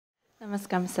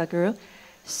Namaskar, Sadhguru.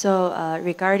 So,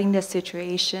 regarding the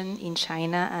situation in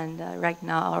China and right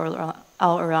now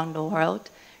all around the world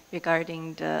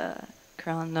regarding the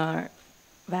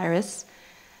coronavirus,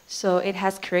 so it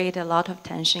has created a lot of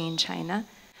tension in China.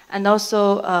 And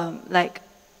also, like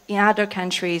in other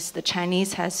countries, the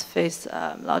Chinese has faced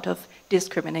a lot of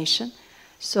discrimination.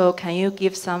 So can you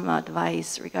give some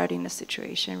advice regarding the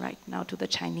situation right now to the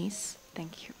Chinese?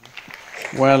 Thank you.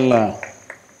 Well,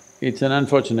 it's an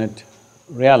unfortunate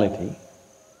reality,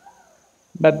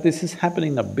 but this is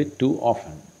happening a bit too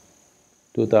often.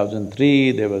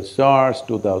 2003 there was SARS,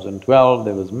 2012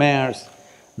 there was MERS,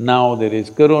 now there is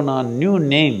corona, new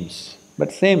names,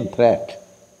 but same threat,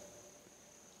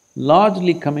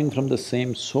 largely coming from the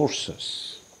same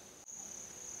sources.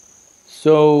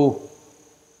 So,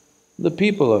 the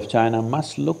people of China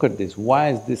must look at this, why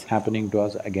is this happening to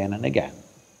us again and again?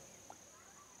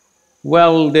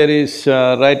 Well, there is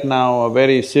right now a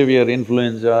very severe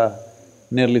influenza,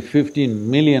 nearly 15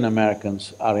 million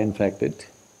Americans are infected.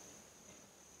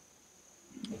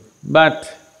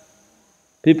 But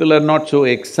people are not so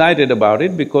excited about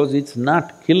it because it's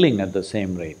not killing at the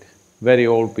same rate. Very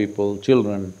old people,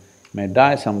 children may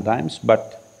die sometimes,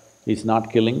 but it's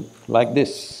not killing like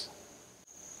this.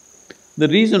 The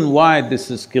reason why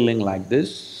this is killing like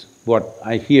this, what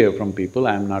I hear from people,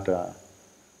 I'm not a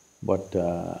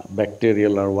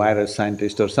bacterial or virus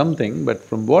scientist or something, but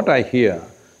from what I hear,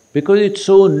 because it's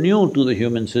so new to the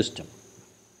human system,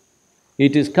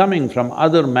 it is coming from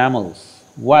other mammals,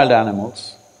 wild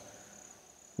animals,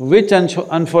 which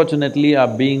unfortunately are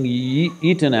being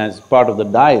eaten as part of the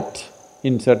diet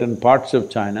in certain parts of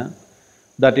China,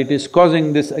 that it is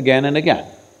causing this again and again.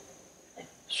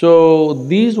 So,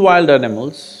 these wild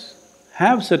animals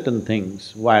have certain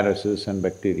things, viruses and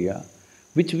bacteria,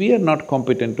 which we are not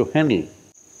competent to handle.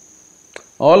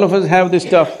 All of us have this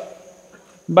stuff,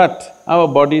 but our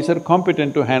bodies are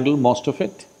competent to handle most of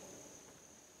it.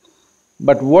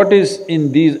 But what is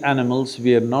in these animals,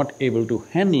 we are not able to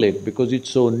handle it because it's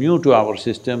so new to our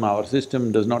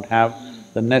system does not have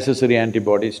the necessary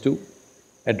antibodies to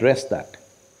address that.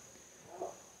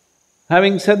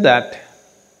 Having said that,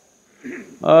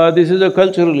 this is a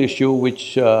cultural issue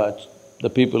which the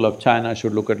people of China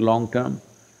should look at long term.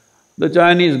 The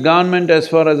Chinese government, as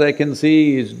far as I can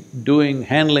see, is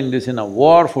handling this in a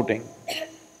war footing.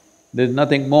 There's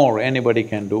nothing more anybody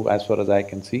can do as far as I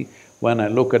can see when I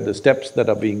look at the steps that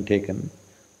are being taken,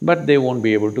 but they won't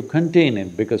be able to contain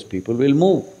it because people will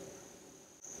move.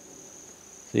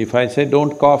 So if I say,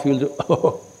 don't cough, you'll say,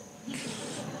 oh.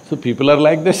 So people are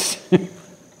like this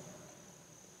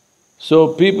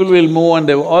So people will move and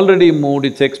they've already moved,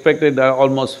 it's expected that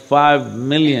almost 5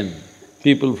 million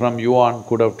people from Yuan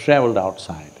could have traveled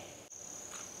outside.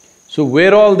 So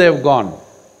where all they've gone?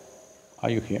 Are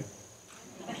you here?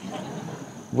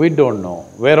 We don't know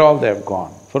where all they've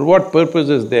gone, for what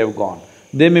purposes they've gone.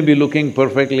 They may be looking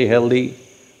perfectly healthy,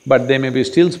 but they may be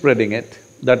still spreading it.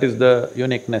 That is the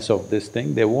uniqueness of this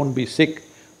thing. They won't be sick,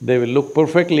 they will look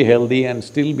perfectly healthy and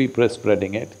still be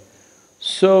spreading it.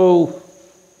 So,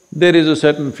 there is a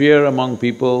certain fear among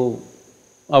people.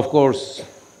 Of course,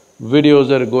 videos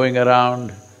are going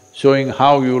around showing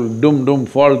how you'll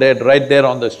fall dead right there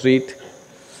on the street.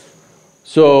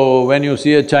 So, when you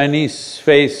see a Chinese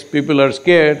face, people are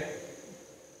scared.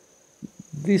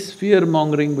 This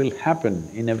fear-mongering will happen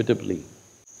inevitably.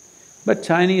 But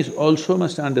Chinese also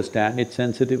must understand it's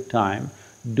sensitive time.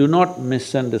 Do not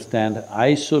misunderstand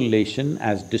isolation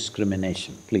as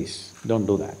discrimination, please, don't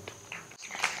do that.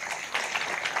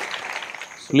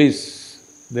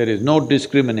 Please, there is no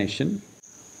discrimination,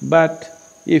 but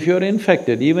if you're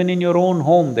infected, even in your own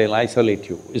home, they'll isolate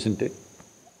you, isn't it?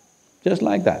 Just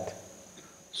like that.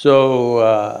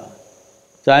 So,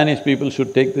 Chinese people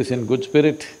should take this in good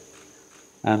spirit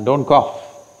and don't cough.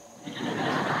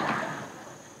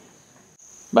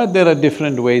 But there are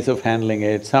different ways of handling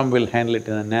it, some will handle it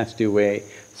in a nasty way,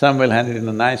 some will handle it in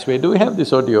a nice way. Do we have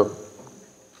this audio?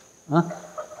 Huh?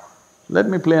 Let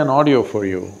me play an audio for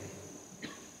you.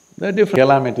 There are different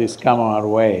calamities come our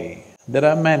way, there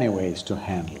are many ways to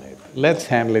handle it. Let's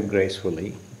handle it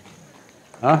gracefully,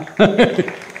 huh?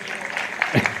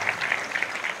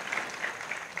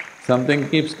 Something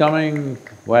keeps coming,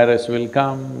 virus will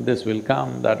come, this will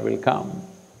come, that will come.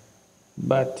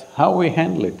 But how we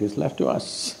handle it is left to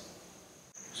us.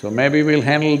 So maybe we'll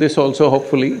handle this also,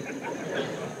 hopefully.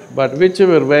 But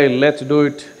whichever way, let's do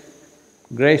it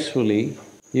gracefully.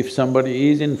 If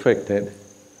somebody is infected,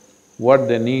 what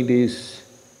they need is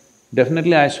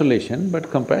definitely isolation, but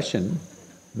compassion,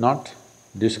 not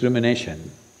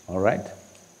discrimination, all right?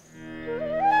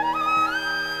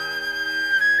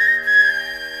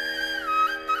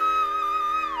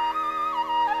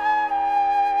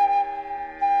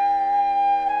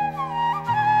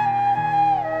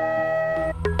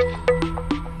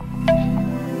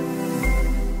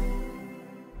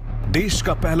 देश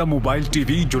का पहला mobile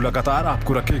TV जो लगातार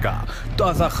आपको रखेगा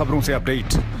ताजा खबरों से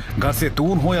अपडेट। घर से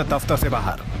दूर हो या दफ्तर से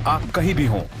बाहर, आप कहीं भी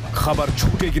हो, खबर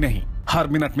छूटेगी नहीं। हर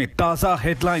मिनट में ताजा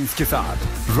हेडलाइंस के साथ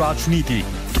राजनीति,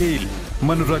 खेल,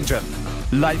 मनोरंजन,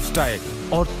 लाइफस्टाइल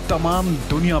और तमाम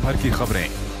दुनिया भर की खबरें।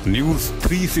 News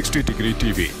 360 degree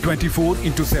TV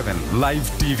 24/7 live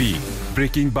TV,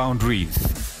 breaking boundaries.